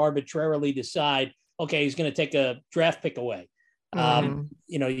commissioner arbitrarily decide, okay, he's going to take a draft pick away. It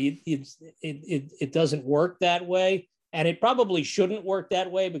doesn't work that way. And it probably shouldn't work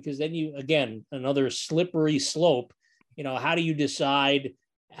that way, because then again, another slippery slope. How do you decide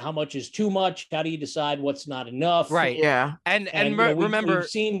how much is too much? How do you decide what's not enough? Right. Yeah. And remember,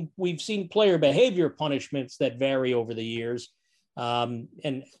 we've seen player behavior punishments that vary over the years. And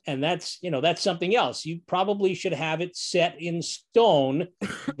that's, that's something else. You probably should have it set in stone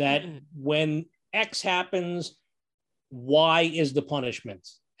that when X happens, Y is the punishment.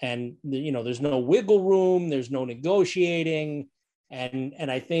 And, there's no wiggle room, there's no negotiating.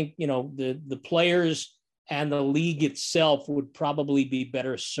 And I think, the players and the league itself would probably be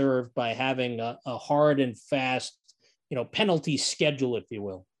better served by having a hard and fast, penalty schedule, if you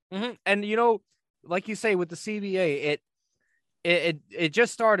will. And, like you say, with the CBA, it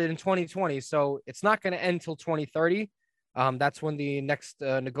just started in 2020, so it's not going to end till 2030. That's when the next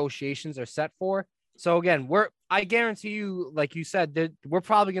negotiations are set for. So again, I guarantee you, like you said, that we're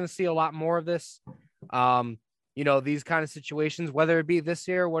probably going to see a lot more of this. These kind of situations, whether it be this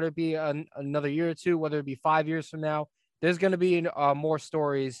year, whether it be another year or two, whether it be 5 years from now, there's going to be more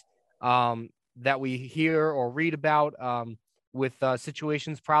stories that we hear or read about with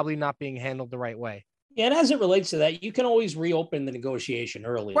situations probably not being handled the right way. Yeah, and as it relates to that, you can always reopen the negotiation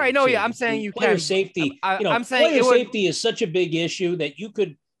early. Right. No, yeah, I'm saying you player can. Safety. I'm saying player safety is such a big issue that you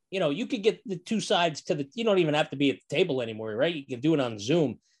could get the two sides to you don't even have to be at the table anymore, right? You can do it on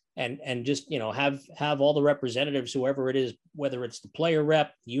Zoom and just, have all the representatives, whoever it is, whether it's the player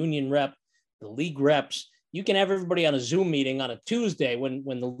rep, the union rep, the league reps, you can have everybody on a Zoom meeting on a Tuesday when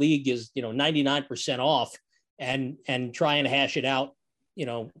the league is, 99% off and try and hash it out.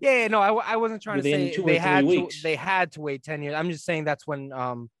 No, I wasn't trying to say they had to wait 10 years. I'm just saying that's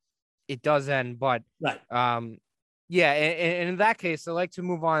when it does end. But right. Yeah, and in that case, I'd like to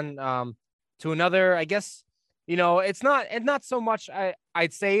move on to another. I guess it's not so much.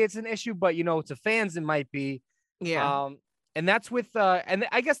 I'd say it's an issue, but to fans it might be. Yeah. And that's with and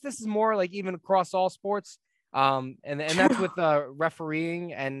I guess this is more like even across all sports. And that's with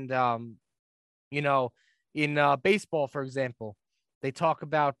refereeing and you know in baseball, for example, they talk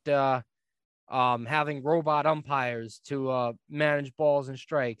about having robot umpires to manage balls and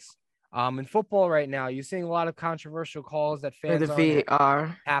strikes. In football right now, you're seeing a lot of controversial calls that For the fans aren't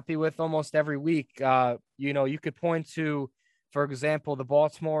VAR. happy with almost every week. You could point to, for example, the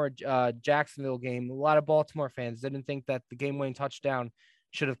Baltimore Jacksonville game. A lot of Baltimore fans didn't think that the game-winning touchdown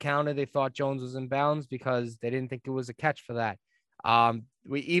should have counted. They thought Jones was in bounds because they didn't think it was a catch for that.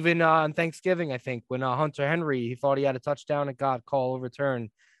 We even on Thanksgiving, I think, when Hunter Henry, he thought he had a touchdown, it got call overturned.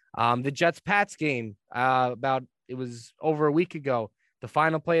 The Jets Pats game, it was over a week ago. The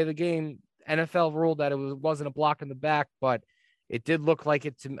final play of the game, NFL ruled that it wasn't a block in the back, but it did look like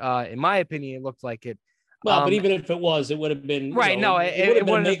it to, in my opinion, it looked like it. Well, but even if it was, it would have been right. No, it would have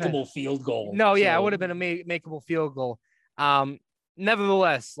been a makeable field goal. No, yeah, it would have been a makeable field goal.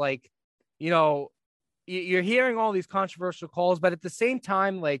 Nevertheless, you're hearing all these controversial calls, but at the same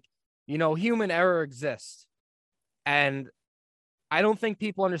time, human error exists, and I don't think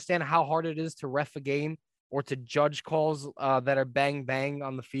people understand how hard it is to ref a game or to judge calls that are bang bang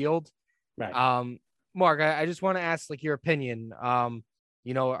on the field. Right. Mark, I just want to ask your opinion.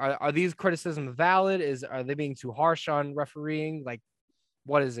 Are these criticisms valid? Are they being too harsh on refereeing?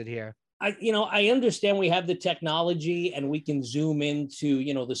 What is it here? I understand we have the technology and we can zoom into,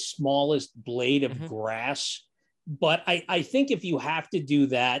 the smallest blade of grass. But I think if you have to do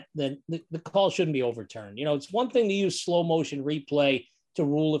that, then the call shouldn't be overturned. It's one thing to use slow motion replay to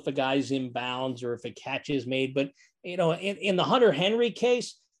rule if a guy's in bounds or if a catch is made. But, in the Hunter Henry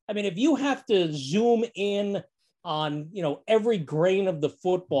case, I mean, if you have to zoom in on, every grain of the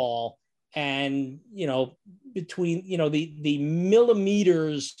football and, between, the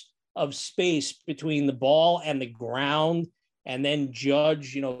millimeters of space between the ball and the ground, and then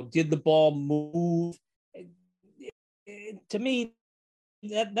judge, did the ball move? To me,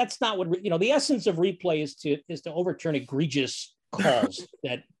 that's not what, the essence of replay is to overturn egregious calls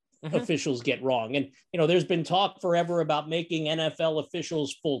that officials get wrong. And, there's been talk forever about making NFL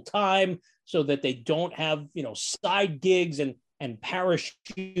officials full time so that they don't have, side gigs and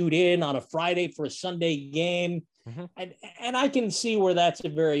parachute in on a Friday for a Sunday game. And I can see where that's a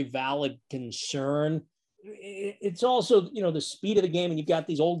very valid concern. It's also, the speed of the game, and you've got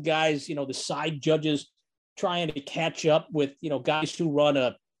these old guys, the side judges trying to catch up with, guys who run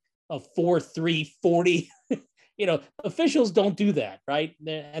a 4.3 40. Officials don't do that, right?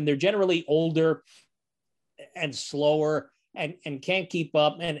 They're generally older and slower and can't keep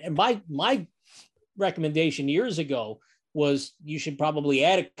up. And my recommendation years ago was you should probably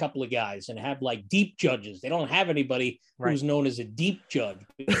add a couple of guys and have deep judges. They don't have anybody who's known as a deep judge.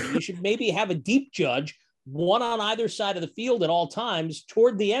 You should maybe have a deep judge, one on either side of the field at all times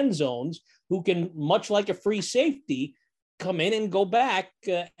toward the end zones, who can, much like a free safety, come in and go back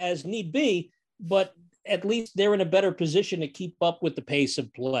as need be, but at least they're in a better position to keep up with the pace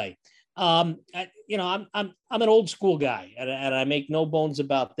of play. I'm an old school guy, and I make no bones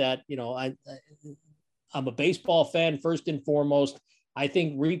about that. I'm a baseball fan first and foremost. I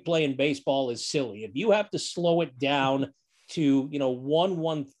think replay in baseball is silly. If you have to slow it down to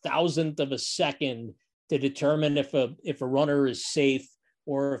 1/1000th of a second to determine if a runner is safe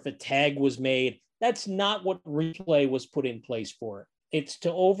or if a tag was made, that's not what replay was put in place for. It's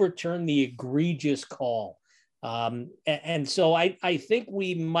to overturn the egregious call. And so I think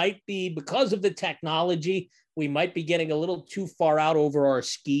we might be, because of the technology, we might be getting a little too far out over our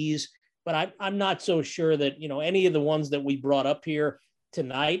skis. But I'm not so sure that, any of the ones that we brought up here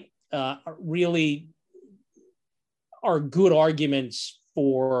tonight really are good arguments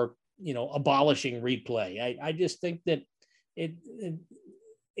for, abolishing replay. I just think that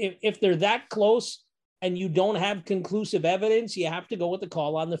if they're that close and you don't have conclusive evidence, you have to go with the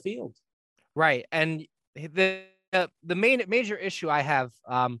call on the field. Right. And the major issue I have,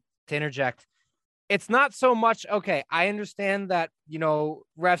 to interject, it's not so much, okay, I understand that,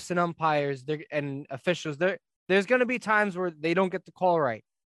 refs and umpires and officials, there's going to be times where they don't get the call right.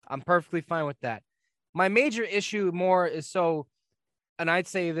 I'm perfectly fine with that. My major issue more is and I'd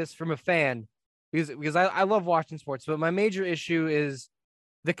say this from a fan, because I love watching sports, but my major issue is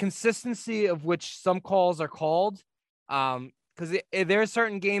the consistency of which some calls are called. Because there are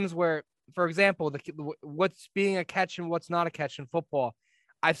certain games where, for example, what's being a catch and what's not a catch in football.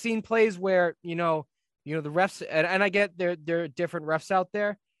 I've seen plays where, the refs, and I get there are different refs out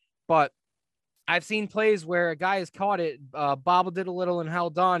there, but I've seen plays where a guy has caught it, bobbled it a little and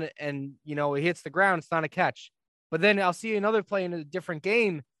held on, and it hits the ground. It's not a catch. But then I'll see another play in a different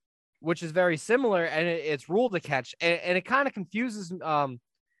game, which is very similar, and it's ruled a catch, and it kind of confuses, the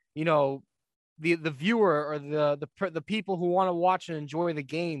viewer or the people who want to watch and enjoy the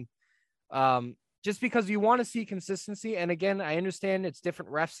game, just because you want to see consistency. And again, I understand it's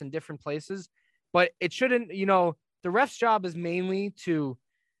different refs in different places, but it shouldn't. The ref's job is mainly to,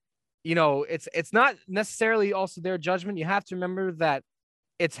 it's not necessarily also their judgment. You have to remember that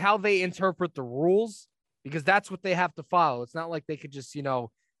it's how they interpret the rules, because that's what they have to follow. It's not like they could just,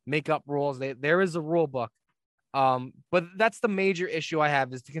 make up rules. There is a rule book. But that's the major issue I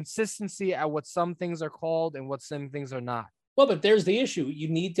have, is the consistency at what some things are called and what some things are not. Well, but there's the issue. You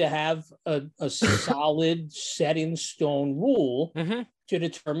need to have a solid set in stone rule to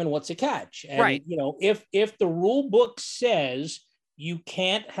determine what's a catch. And, right. If the rule book says you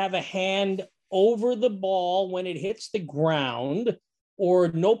can't have a hand over the ball when it hits the ground, or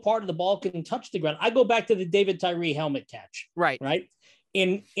no part of the ball can touch the ground. I go back to the David Tyree helmet catch. Right. Right.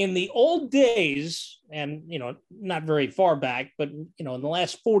 In the old days, and, not very far back, but, in the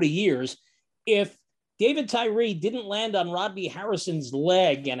last 40 years, if David Tyree didn't land on Rodney Harrison's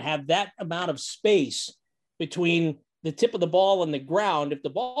leg and have that amount of space between the tip of the ball and the ground, if the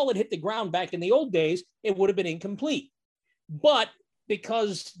ball had hit the ground back in the old days, it would have been incomplete. But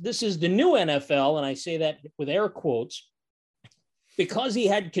because this is the new NFL, and I say that with air quotes, because he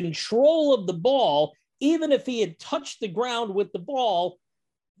had control of the ball, even if he had touched the ground with the ball,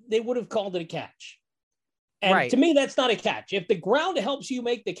 they would have called it a catch. And right. To me, that's not a catch. If the ground helps you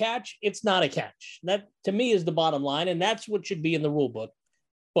make the catch, it's not a catch. That, to me, is the bottom line, and that's what should be in the rule book,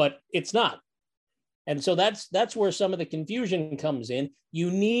 but it's not. And so that's where some of the confusion comes in.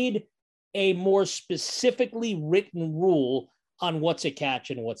 You need a more specifically written rule on what's a catch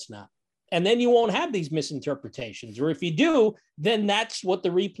and what's not. And then you won't have these misinterpretations. Or if you do, then that's what the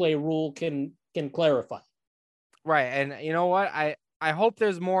replay rule can clarify. Right. And you know what? I hope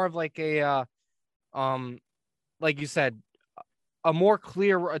there's more of like a, like you said, a more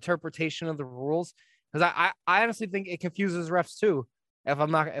clear interpretation of the rules. Because I honestly think it confuses refs too, if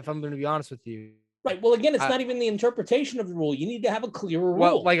I'm going to be honest with you. Right. Well, again, it's not even the interpretation of the rule. You need to have a clearer rule.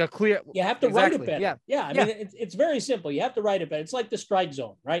 Well, like a clear. You have to write it better. Yeah. I mean, it's very simple. You have to write it better. It's like the strike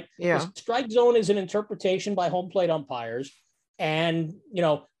zone, right? Yeah. The strike zone is an interpretation by home plate umpires. And,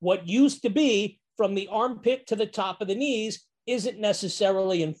 what used to be from the armpit to the top of the knees isn't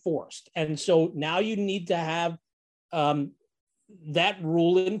necessarily enforced. And so now you need to have that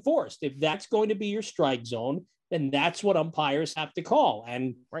rule enforced. If that's going to be your strike zone, then that's what umpires have to call.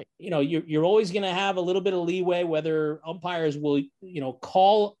 And, right. You're always going to have a little bit of leeway whether umpires will,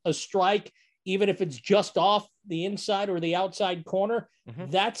 call a strike, even if it's just off the inside or the outside corner.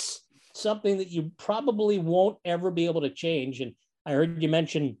 That's something that you probably won't ever be able to change. And I heard you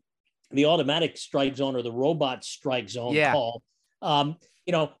mention the automatic strike zone or the robot strike zone call.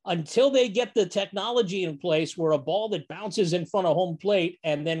 Until they get the technology in place where a ball that bounces in front of home plate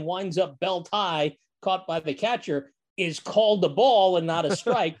and then winds up belt high, caught by the catcher, is called a ball and not a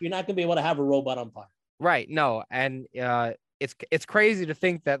strike, you're not going to be able to have a robot umpire. Right. No. And it's crazy to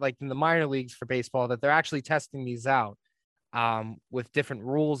think that, like, in the minor leagues for baseball, that they're actually testing these out with different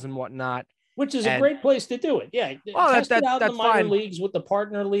rules and whatnot. Which is a great place to do it. Yeah. Well, test it out in the minor fine. leagues with the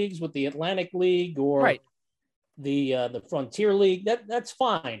partner leagues, with the Atlantic League or right. the Frontier League. That's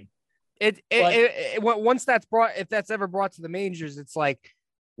fine. Once that's brought, if that's ever brought to the majors, it's like,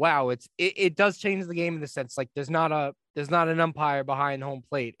 wow, it does change the game in the sense, like, there's not an umpire behind home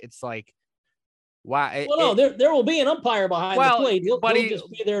plate. It's like, wow. There will be an umpire behind the plate. He'll just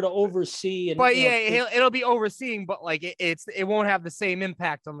be there to oversee. It'll be overseeing, but like it won't have the same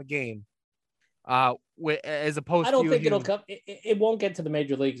impact on the game. As opposed to, I don't think it'll come. It won't get to the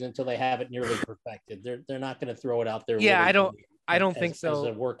major leagues until they have it nearly perfected. They're not going to throw it out there. Yeah, I don't think so.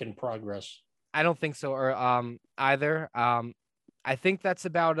 As a work in progress. I don't think so, or either. I think that's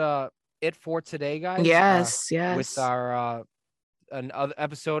about it for today, guys. Yes. With our another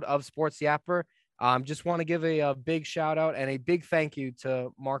episode of Sports Yapper. Just want to give a big shout out and a big thank you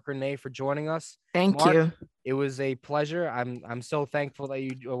to Mark Renee for joining us. Thank Mark, you. It was a pleasure. I'm so thankful that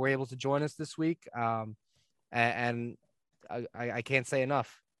you were able to join us this week. And I can't say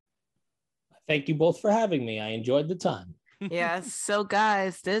enough. Thank you both for having me. I enjoyed the time. Yes. So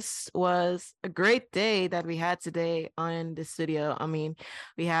guys, this was a great day that we had today on the studio. I mean,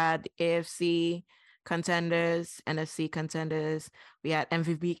 we had AFC contenders, NFC contenders, we had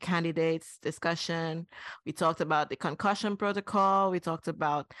MVP candidates discussion. We talked about the concussion protocol. We talked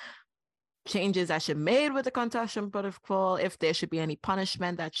about changes that should be made with the concussion protocol, if there should be any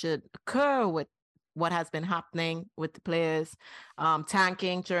punishment that should occur with what has been happening with the players,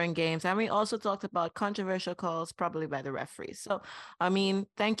 tanking during games. And we also talked about controversial calls, probably by the referees. So, I mean,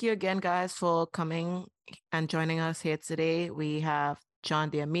 thank you again, guys, for coming and joining us here today. We have John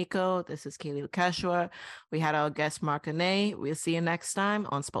D'Amico. This is Kaylee Keshwar. We had our guest, Mark Anay. We'll see you next time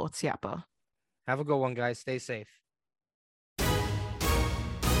on Sports Yappa. Have a good one, guys. Stay safe.